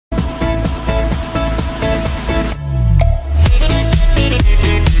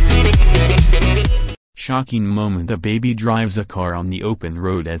Shocking moment: a baby drives a car on the open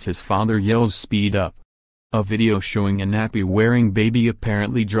road as his father yells speed up. A video showing a nappy-wearing baby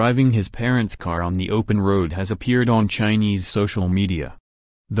apparently driving his parents' car on the open road has appeared on Chinese social media.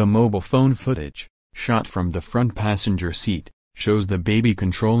 The mobile phone footage, shot from the front passenger seat, shows the baby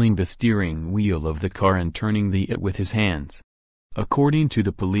controlling the steering wheel of the car and turning it with his hands. According to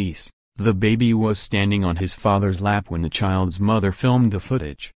the police, the baby was standing on his father's lap when the child's mother filmed the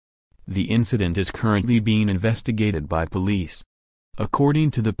footage. The incident is currently being investigated by police.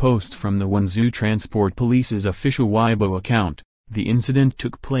 According to the post from the Wenzhou Transport Police's official Weibo account, the incident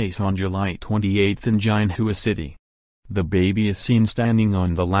took place on July 28 in Jianhua City. The baby is seen standing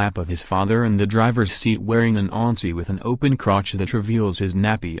on the lap of his father in the driver's seat wearing an onesie with an open crotch that reveals his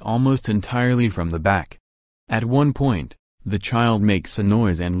nappy almost entirely from the back. At one point, the child makes a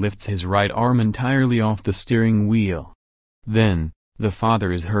noise and lifts his right arm entirely off the steering wheel. Then, the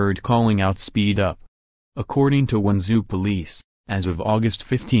father is heard calling out speed up. According to Wenzhou police, as of August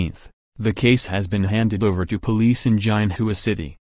 15, the case has been handed over to police in Jianhua City.